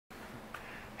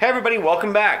Hey everybody,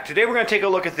 welcome back. Today we're going to take a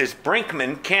look at this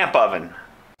Brinkmann camp oven.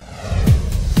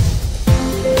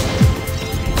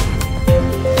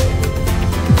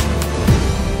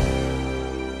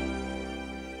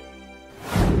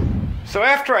 So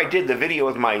after I did the video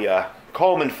with my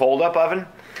Coleman fold-up oven,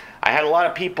 I had a lot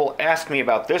of people ask me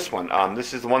about this one.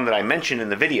 This is the one that I mentioned in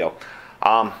the video.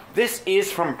 This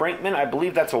is from Brinkmann. I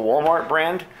believe that's a Walmart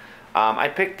brand. I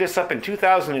picked this up in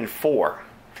 2004.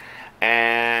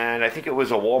 And I think it was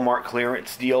a Walmart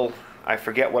clearance deal. I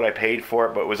forget what I paid for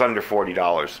it, but it was under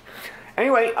 $40.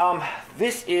 Anyway,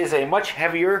 this is a much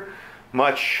heavier,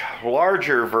 much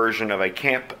larger version of a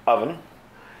camp oven,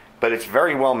 but it's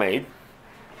very well made.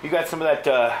 You got some of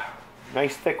that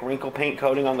nice thick wrinkle paint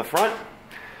coating on the front.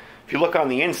 If you look on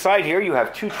the inside here, you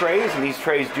have two trays, and these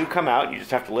trays do come out. You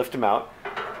just have to lift them out.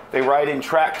 They ride in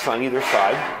tracks on either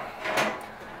side.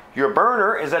 Your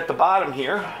burner is at the bottom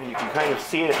here, and you can kind of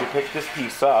see it if you pick this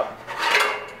piece up.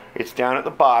 It's down at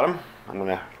the bottom. I'm going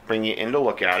to bring you in to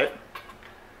look at it.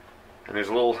 And there's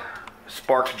a little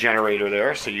spark generator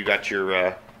there, so you got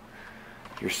your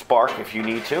spark if you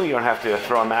need to. You don't have to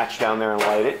throw a match down there and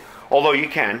light it, although you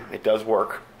can. It does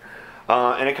work.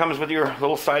 And it comes with your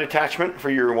little side attachment for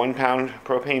your 1-pound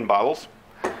propane bottles.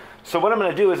 So what I'm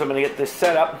going to do is I'm going to get this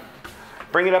set up,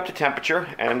 bring it up to temperature,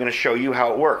 and I'm going to show you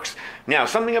how it works. Now,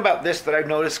 something about this that I've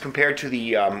noticed compared to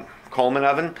the Coleman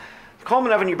oven. The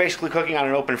Coleman oven, you're basically cooking on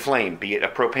an open flame, be it a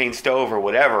propane stove or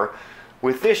whatever.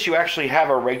 With this, you actually have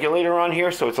a regulator on here,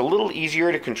 so it's a little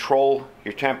easier to control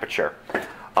your temperature.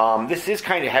 This is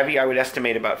kind of heavy. I would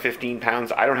estimate about 15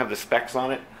 pounds. I don't have the specs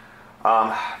on it.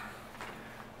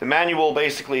 The manual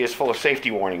basically is full of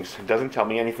safety warnings. It doesn't tell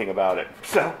me anything about it.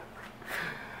 So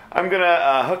I'm going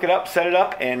to hook it up, set it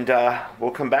up, and we'll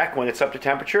come back when it's up to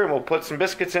temperature, and we'll put some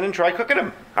biscuits in and try cooking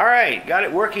them. All right, got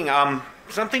it working.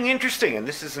 Something interesting, and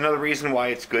this is another reason why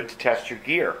it's good to test your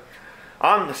gear.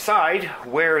 On the side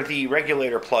where the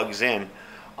regulator plugs in,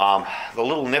 the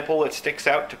little nipple that sticks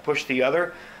out to push the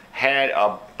other had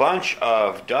a bunch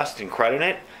of dust and crud in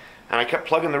it, and I kept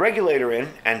plugging the regulator in,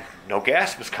 and no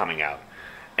gas was coming out.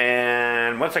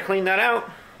 And once I cleaned that out,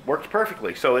 worked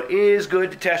perfectly. So it is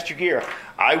good to test your gear.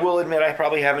 I will admit I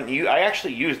probably haven't used, I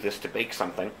actually used this to bake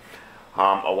something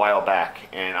a while back,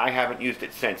 and I haven't used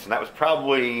it since, and that was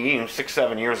probably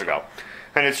 6-7 years ago,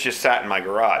 and it's just sat in my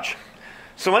garage.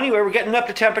 So anyway, we're getting up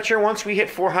to temperature. Once we hit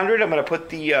 400, I'm going to put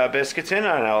the biscuits in,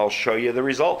 and I'll show you the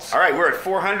results. All right, we're at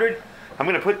 400. I'm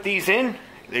going to put these in.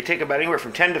 They take about anywhere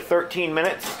from 10 to 13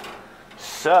 minutes.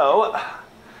 So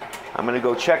I'm going to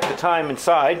go check the time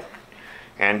inside,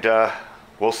 and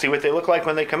we'll see what they look like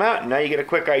when they come out. And now you get a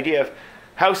quick idea of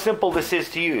how simple this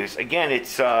is to use. Again,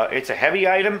 it's a heavy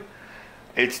item.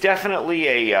 It's definitely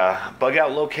a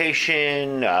bug-out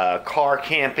location, car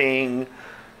camping.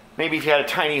 Maybe if you had a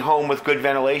tiny home with good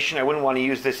ventilation, I wouldn't want to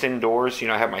use this indoors. You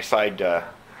know, I have my side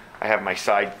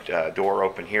door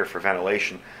open here for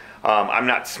ventilation. I'm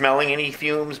not smelling any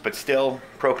fumes, but still,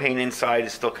 propane inside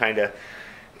is still kind of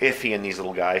iffy in these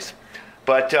little guys.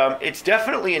 But it's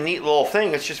definitely a neat little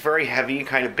thing. It's just very heavy,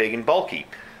 kind of big and bulky.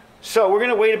 So we're going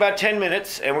to wait about 10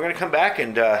 minutes, and we're going to come back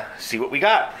and see what we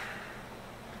got.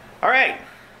 All right.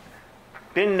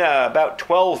 Been about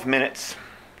 12 minutes,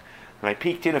 and I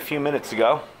peeked in a few minutes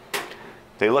ago.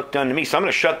 They look done to me, so I'm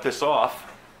going to shut this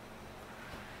off.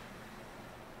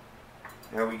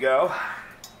 There we go.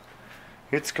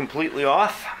 It's completely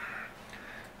off.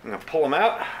 I'm going to pull them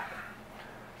out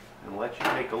and let you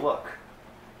take a look.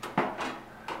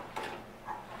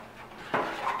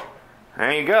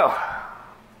 There you go.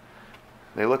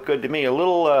 They look good to me. A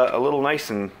little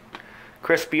nice and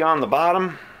crispy on the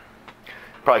bottom.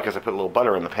 Probably because I put a little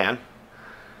butter in the pan.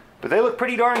 But they look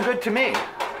pretty darn good to me.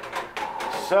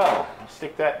 So, I'll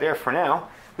stick that there for now.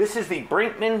 This is the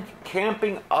Brinkmann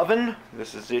camping oven.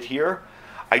 This is it here.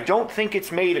 I don't think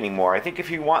it's made anymore. I think if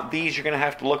you want these, you're going to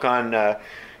have to look on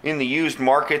in the used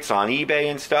markets on eBay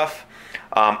and stuff.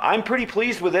 I'm pretty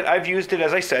pleased with it. I've used it,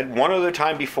 as I said, one other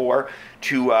time before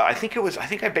to, I think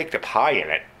I baked a pie in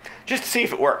it, just to see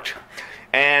if it worked.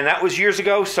 And that was years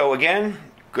ago, so again,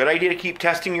 good idea to keep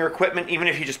testing your equipment, even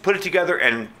if you just put it together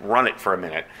and run it for a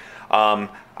minute. I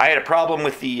had a problem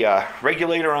with the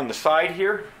regulator on the side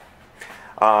here.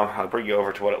 I'll bring you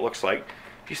over to what it looks like.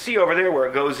 If you see over there where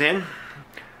it goes in,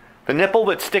 the nipple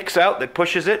that sticks out that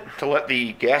pushes it to let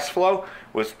the gas flow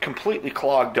was completely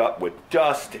clogged up with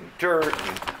dust and dirt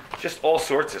and just all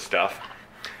sorts of stuff.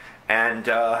 And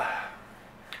thought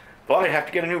I'd have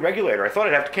to get a new regulator. I thought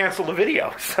I'd have to cancel the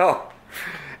video. So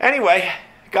anyway,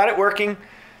 got it working.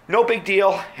 No big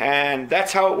deal, and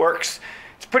that's how it works.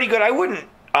 It's pretty good. I wouldn't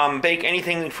bake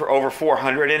anything for over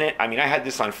 400 in it. I mean, I had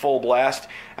this on full blast,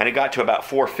 and it got to about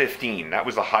 415. That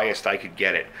was the highest I could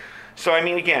get it. So, I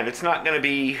mean, again, it's not going to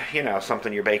be, you know,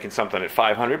 something you're baking something at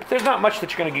 500, but there's not much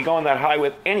that you're going to be going that high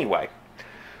with anyway.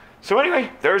 So anyway,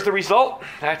 there's the result.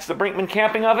 That's the Brinkmann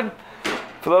camping oven.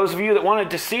 For those of you that wanted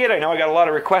to see it, I know I got a lot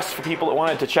of requests for people that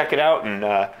wanted to check it out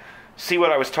and see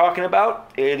what I was talking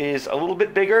about. It is a little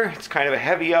bit bigger. It's kind of a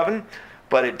heavy oven,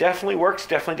 but it definitely works,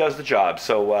 definitely does the job.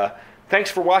 So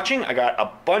thanks for watching. I got a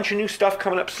bunch of new stuff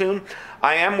coming up soon.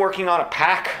 I am working on a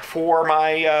pack for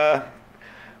my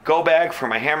go bag for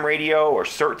my ham radio or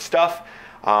CERT stuff.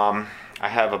 I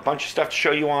have a bunch of stuff to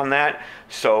show you on that,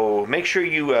 so make sure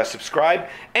you subscribe.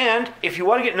 And if you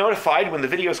want to get notified when the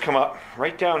videos come up,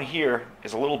 right down here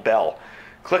is a little bell.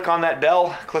 Click on that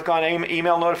bell, click on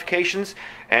email notifications,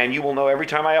 and you will know every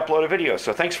time I upload a video.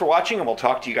 So thanks for watching, and we'll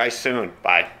talk to you guys soon.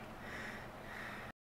 Bye.